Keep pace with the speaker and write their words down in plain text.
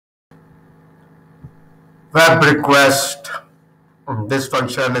Web request. This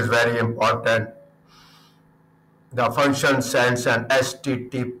function is very important. The function sends an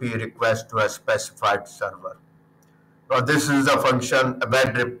HTTP request to a specified server. So this is the function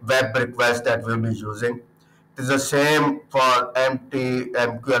web request that we'll be using. It is the same for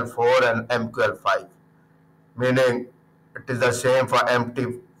MQL4 and MQL5, meaning it is the same for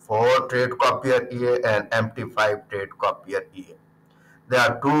MT4 trade copier EA and MT5 trade copier EA. There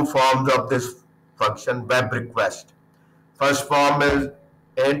are two forms of this function web request. First form is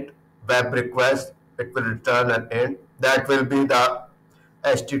int web request. It will return an int. That will be the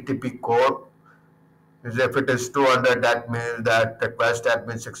HTTP code. If it is 200, that means that request has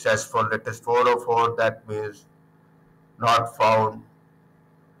been successful. It is 404, that means not found.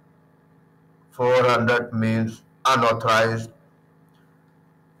 400 means unauthorized.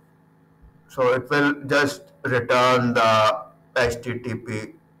 So it will just return the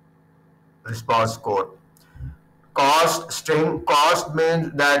HTTP response code. Cost string, cost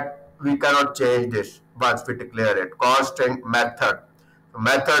means that we cannot change this once we declare it. Cost string method.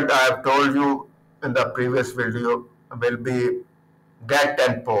 Method I have told you in the previous video will be get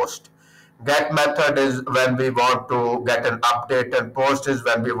and post. Get method is when we want to get an update, and post is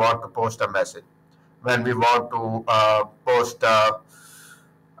when we want to post a message. When we want to post a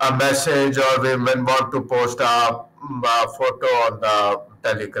message, or we want to post a photo on the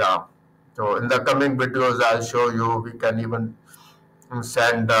Telegram. So in the coming videos, I'll show you we can even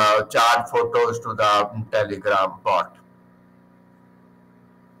send chart photos to the Telegram bot.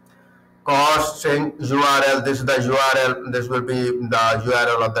 Cost string URL. This is the URL. This will be the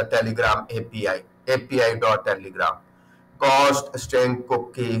URL of the Telegram API. API.telegram. Cost string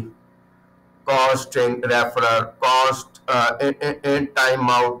cookie. Cost string referrer. Cost in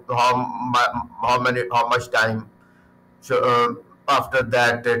timeout. How much time? So after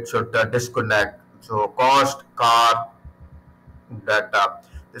that it should disconnect. So cost car data.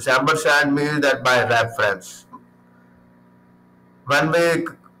 This ampersand means that by reference. When we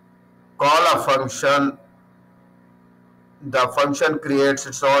call a function, the function creates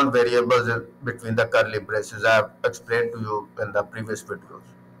its own variables between the curly braces. I have explained to you in the previous videos.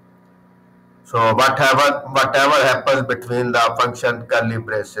 So whatever happens between the function curly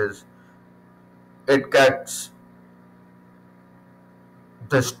braces, it gets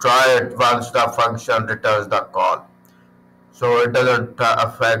destroyed once the function returns the call. So it doesn't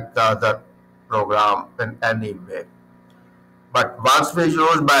affect the other program in any way. But once we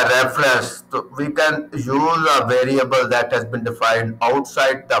use by reference, we can use a variable that has been defined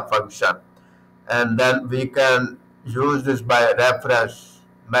outside the function, and then we can use this by reference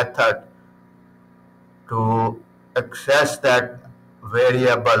method to access that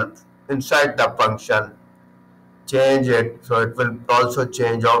variable inside the function, change it, so it will also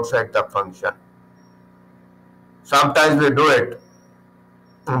change outside the function. Sometimes we do it,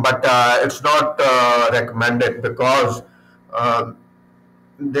 but it's not recommended, because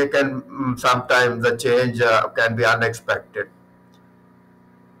they can sometimes the change can be unexpected.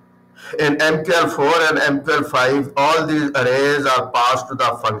 In MQL4 and MQL5, all these arrays are passed to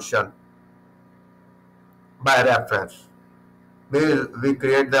the function by reference. We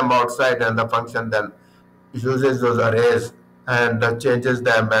create them outside, and the function then uses those arrays and changes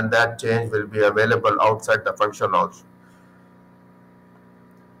them, and that change will be available outside the function also.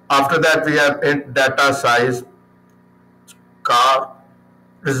 After that, we have int data size, car.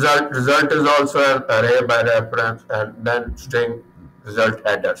 Result is also an array by reference, and then string result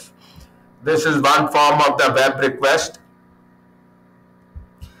headers. This is one form of the web request.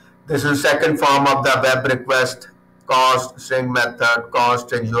 This is second form of the web request. Cost string method, cost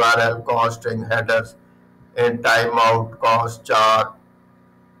string URL, cost string headers, in timeout, cost char,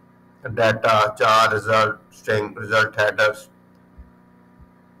 data char result, string result headers.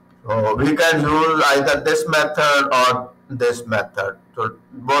 So we can use either this method or this method. So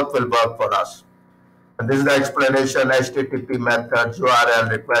both will work for us. And this is the explanation. HTTP method, URL,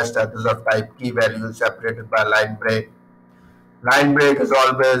 request address of type key value separated by line break. Line break is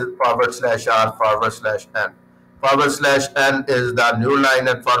always /r/n. /n is the new line,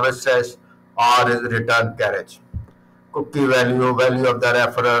 and /r is return carriage. Cookie value of the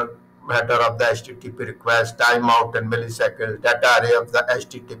referrer, header of the HTTP request, timeout in milliseconds, data array of the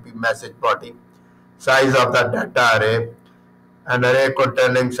HTTP message body, size of the data array, an array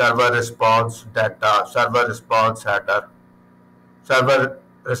containing server response data, server response header, server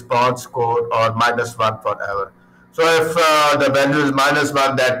response code, or -1 forever. So if the value is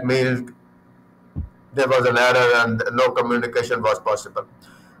 -1, that means there was an error and no communication was possible.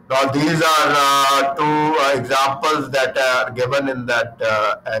 Now these are two examples that are given in that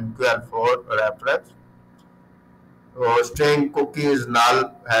MQL4 reference. So string cookies,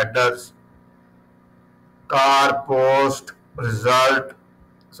 null, headers, car, post, result.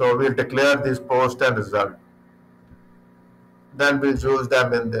 So we'll declare this post and result. Then we'll use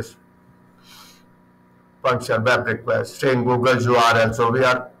them in this function web request, string Google's URL. So we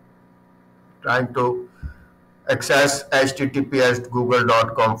are trying to access https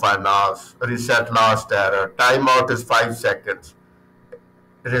google.com finance, reset last error. Timeout is 5 seconds.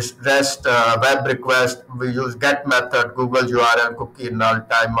 REST web request, we use get method, Google URL, cookie, null,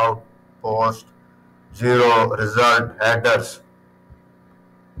 timeout, post, 0, result, headers,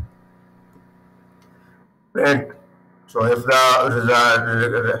 print. So if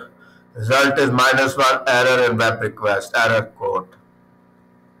the result is -1, error in web request, error code.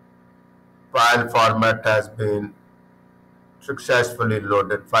 File format has been successfully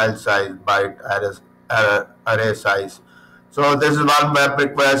loaded, file size, byte, array size. So this is one web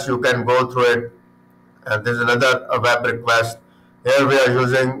request, you can go through it. And this is another web request. Here we are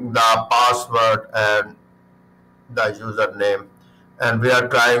using the password and the username, and we are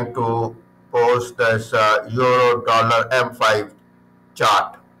trying to post this euro dollar M5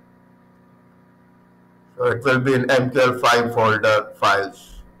 chart. So it will be in MQL5 folder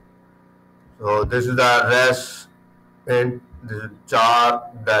files. So this is the res int, this is char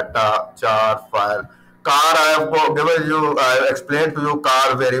data char file. Car I have given you, I explained to you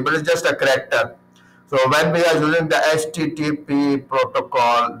car variable is just a character. So when we are using the HTTP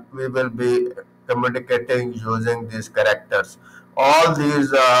protocol, we will be communicating using these characters. All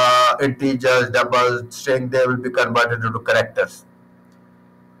these integers, double string, they will be converted into characters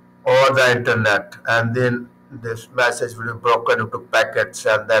over the internet, and then this message will be broken into packets,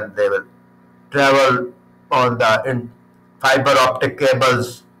 and then they will travel on the fiber optic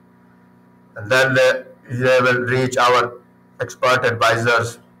cables, and then they will reach our expert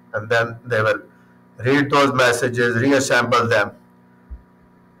advisors, and then they will read those messages, reassemble them.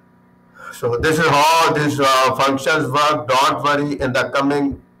 So this is how these functions work. Don't worry, in the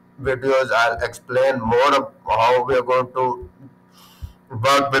coming videos I'll explain more of how we are going to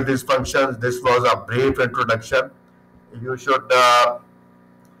work with these functions. This was a brief introduction. You should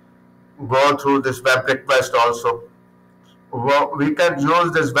go through this web request also. We can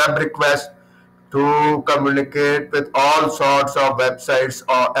use this web request to communicate with all sorts of websites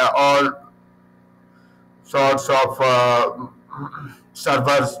or all sorts of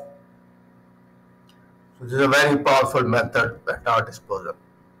servers. So this is a very powerful method at our disposal.